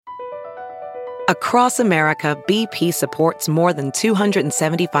Across America, BP supports more than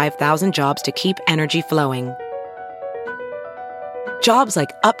 275,000 jobs to keep energy flowing. Jobs like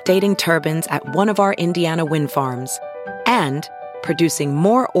updating turbines at one of our Indiana wind farms and producing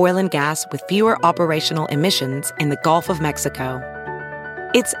more oil and gas with fewer operational emissions in the Gulf of Mexico.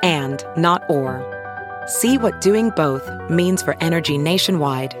 It's and, not or. See what doing both means for energy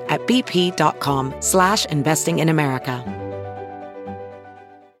nationwide at bp.com/investing in America.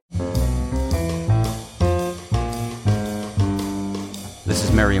 This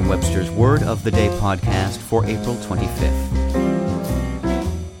is Merriam-Webster's Word of the Day podcast for April 25th.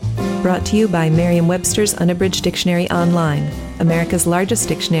 Brought to you by Merriam-Webster's Unabridged Dictionary Online, America's largest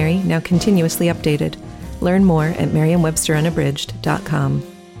dictionary, now continuously updated. Learn more at merriam-websterunabridged.com.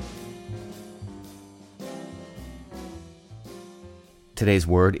 Today's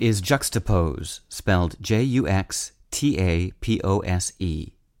word is juxtapose, spelled Juxtapose.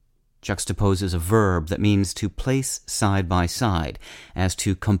 Juxtapose is a verb that means to place side by side, as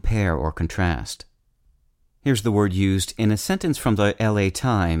to compare or contrast. Here's the word used in a sentence from the LA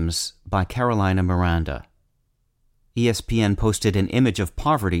Times by Carolina Miranda. ESPN posted an image of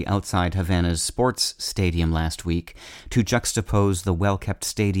poverty outside Havana's sports stadium last week to juxtapose the well-kept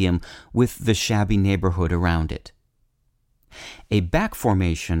stadium with the shabby neighborhood around it. A back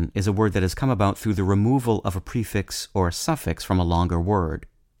formation is a word that has come about through the removal of a prefix or a suffix from a longer word.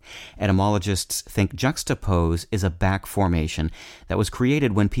 Etymologists think juxtapose is a back formation that was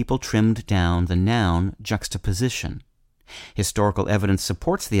created when people trimmed down the noun juxtaposition. Historical evidence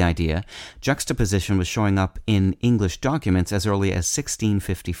supports the idea. Juxtaposition was showing up in English documents as early as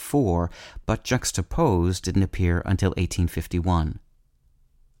 1654, but juxtapose didn't appear until 1851.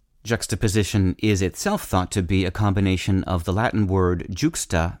 Juxtaposition is itself thought to be a combination of the Latin word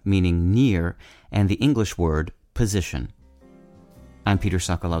juxta, meaning near, and the English word position. I'm Peter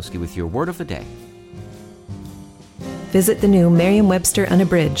Sokolowski with your Word of the Day. Visit the new Merriam-Webster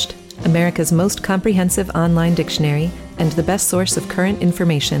Unabridged, America's most comprehensive online dictionary and the best source of current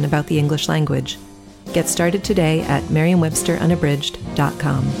information about the English language. Get started today at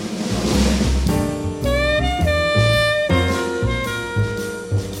merriam-websterunabridged.com.